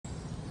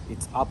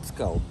It's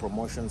Upscale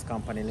Promotions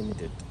Company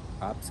Limited.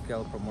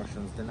 Upscale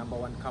Promotions, the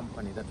 #1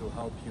 company that will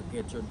help you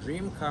get your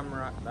dream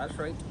camera. That's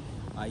right.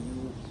 Are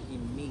you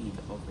in need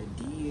of a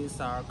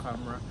DSLR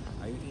camera?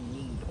 Are you in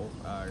need of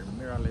a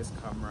mirrorless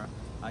camera?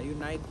 Are you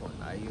Nikon?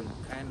 Are you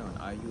Canon?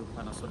 Are you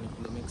Panasonic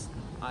Lumix?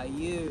 Are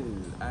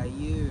you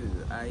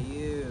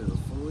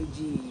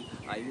Fuji?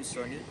 Are you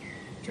Sony?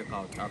 Check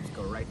out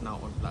Upscale right now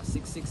on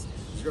 +66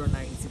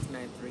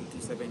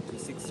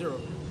 0969327260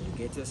 to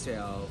get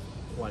yourself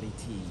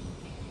quality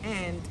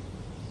and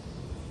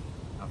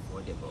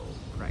affordable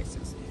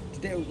prices.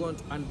 Today we're going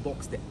to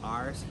unbox the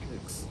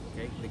R6,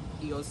 okay, the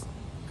Eos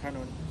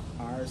Canon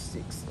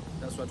R6.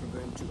 That's what we're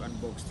going to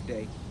unbox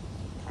today.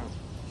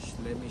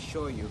 Let me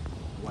show you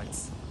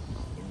what's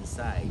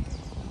inside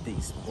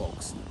this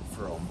box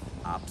from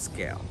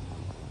Upscale.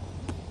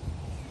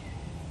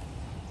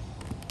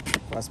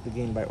 First,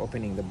 begin by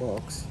opening the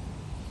box,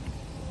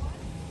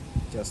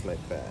 just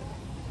like that.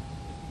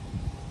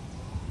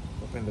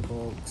 Open the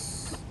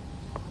box.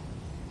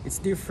 It's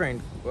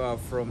different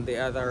from the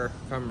other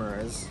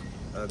cameras.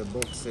 The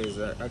box is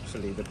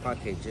actually the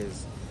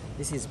packages.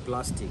 This is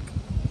plastic,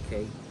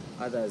 okay.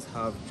 Others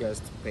have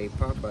just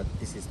paper, but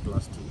this is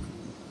plastic.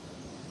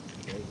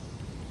 Okay,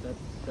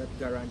 that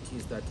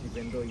guarantees that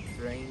even though it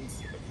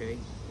rains, okay,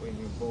 when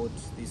you bought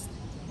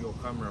your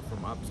camera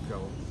from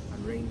Upscale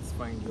and rains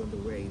find you on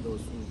the way,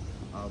 those who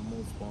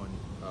move on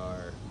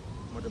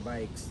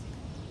motorbikes,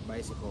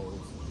 bicycles,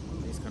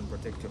 this can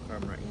protect your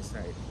camera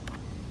inside.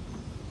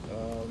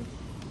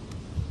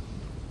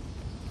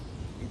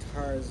 It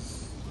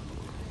has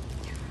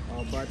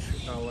our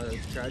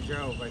charger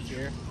over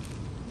here.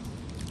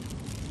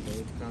 So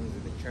it comes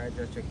with a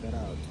charger. Check that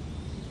out,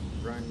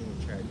 brand new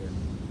charger.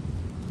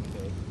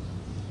 Okay.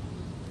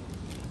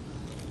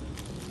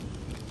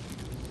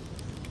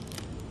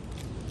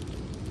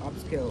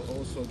 Upscale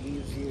also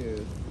gives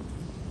you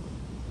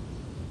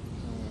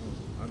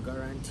a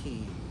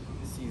guarantee.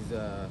 This is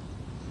a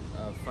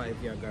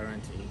 5-year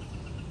guarantee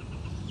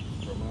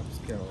from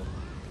Upscale.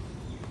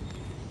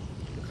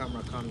 The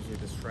camera comes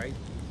with a stripe.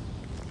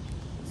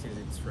 This is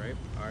its stripe,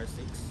 R6.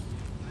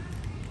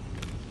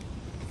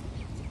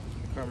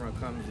 The camera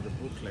comes with a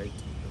booklet,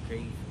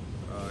 okay.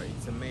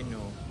 It's a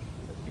manual.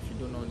 If you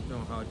do not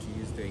know how to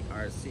use the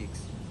R6,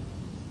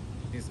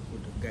 this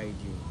would guide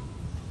you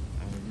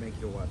and make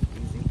your work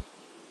easy.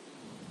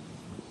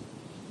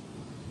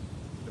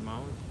 The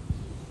mount,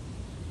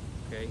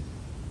 okay.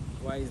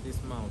 Why is this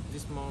mount?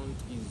 This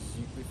mount is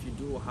if you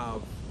do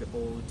have the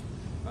old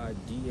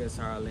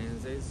DSLR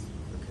lenses,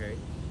 okay,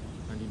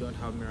 and you don't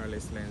have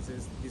mirrorless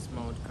lenses, this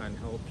mount can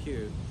help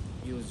you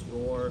use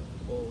your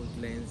old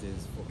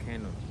lenses for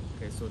Canon.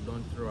 Okay, so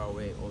don't throw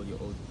away all your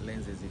old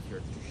lenses if you're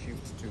to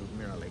shift to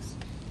mirrorless.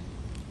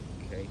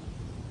 Okay,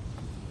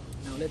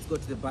 now let's go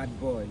to the bad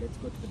boy.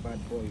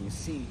 You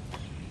see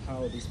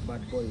how this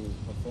bad boy will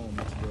perform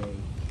today,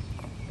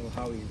 or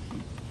how he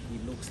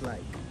looks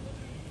like.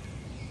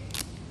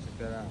 Check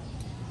that out.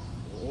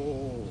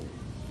 Oh,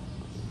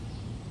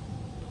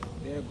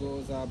 there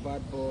goes our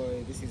bad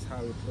boy. This is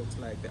how it looks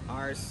like, the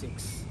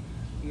R6,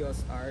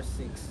 Eos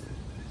R6.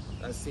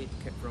 That's it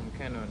from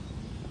Canon.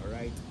 All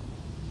right,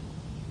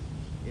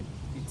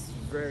 it's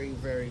very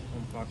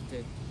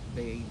compacted.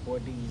 The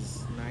body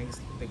is nice,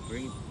 the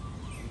grip,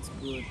 it's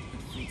good,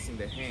 it fits in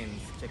the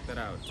hands. Check that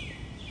out,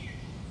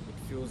 it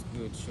feels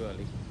good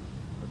surely.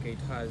 Okay,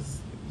 it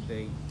has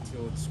the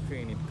tilt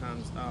screen, it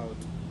comes out,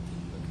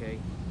 okay,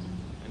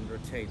 and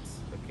rotates.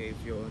 Okay,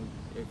 if you're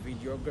a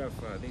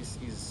videographer, this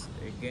is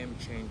a game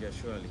changer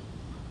surely.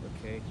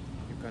 Okay,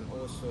 you can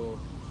also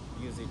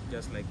use it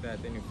just like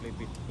that, then you flip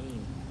it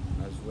in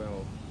as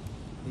well.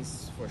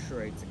 This for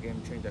sure, it's a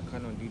game changer.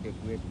 Canon did a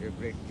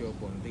great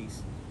job on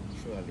this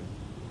surely.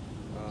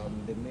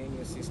 The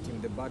menu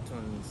system, the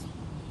buttons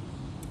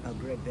are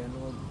great. There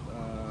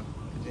are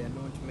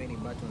not many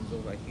buttons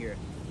over here.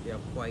 They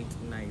are quite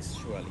nice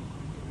surely.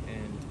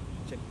 And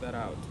check that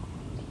out,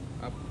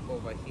 up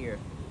over here,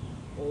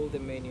 all the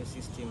menu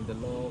system, the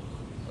lock,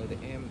 or the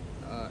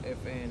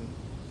FN,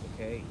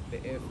 okay, the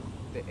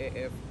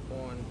AF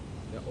on,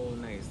 they're all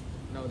nice.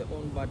 Now the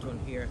on button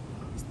here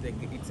it's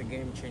a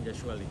game changer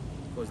surely,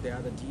 because the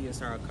other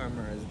DSLR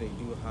cameras, they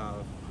do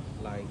have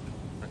like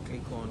a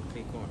click on,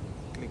 click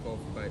off,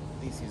 but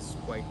this is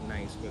quite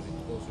nice because it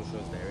also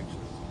shows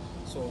directions.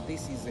 So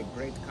this is a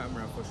great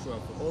camera for sure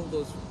for all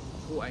those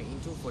who are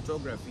into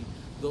photography,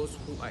 those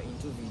who are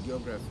into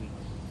videography.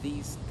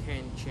 This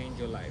can change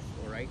your life.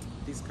 All right,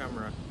 this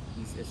camera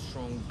is a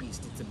strong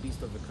beast. It's a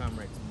beast of a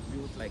camera. It's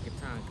built like a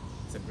tank.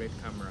 It's a great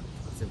camera.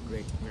 It's a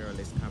great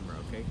mirrorless camera.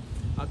 Okay,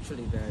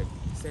 actually the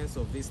sense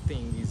of this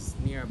thing is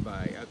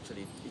nearby.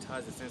 Actually, it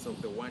has the sense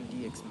of the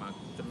 1DX Mark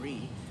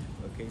III.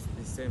 Okay, it's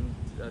the same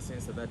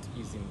sensor that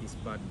is in this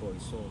bad boy.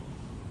 So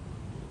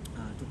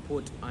to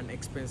put an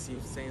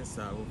expensive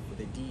sensor of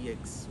the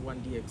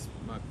 1DX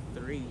Mark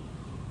III,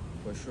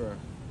 for sure,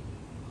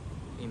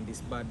 in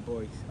this bad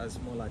boy, as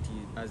small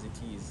as it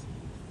is,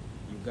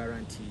 you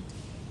guaranteed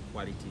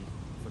quality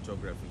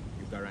photography,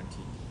 you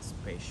guaranteed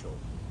special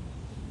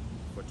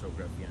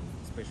photography and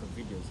special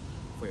videos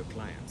for your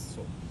clients.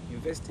 So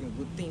invest in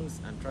good things,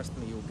 and trust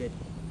me, you'll get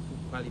good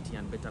quality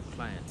and better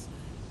clients.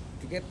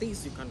 To get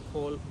this, you can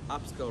call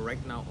Upscale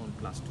right now on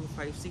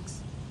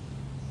 +256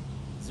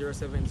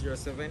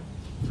 0707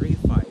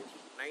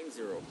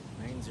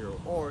 359090,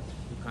 or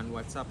you can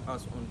WhatsApp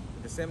us on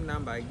the same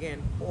number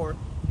again, or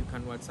you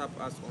can WhatsApp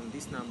us on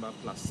this number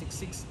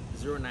 +66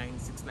 09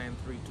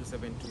 693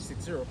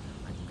 27260,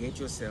 and get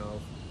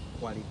yourself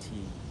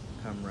quality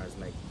cameras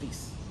like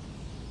this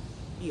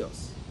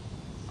Eos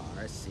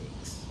R6.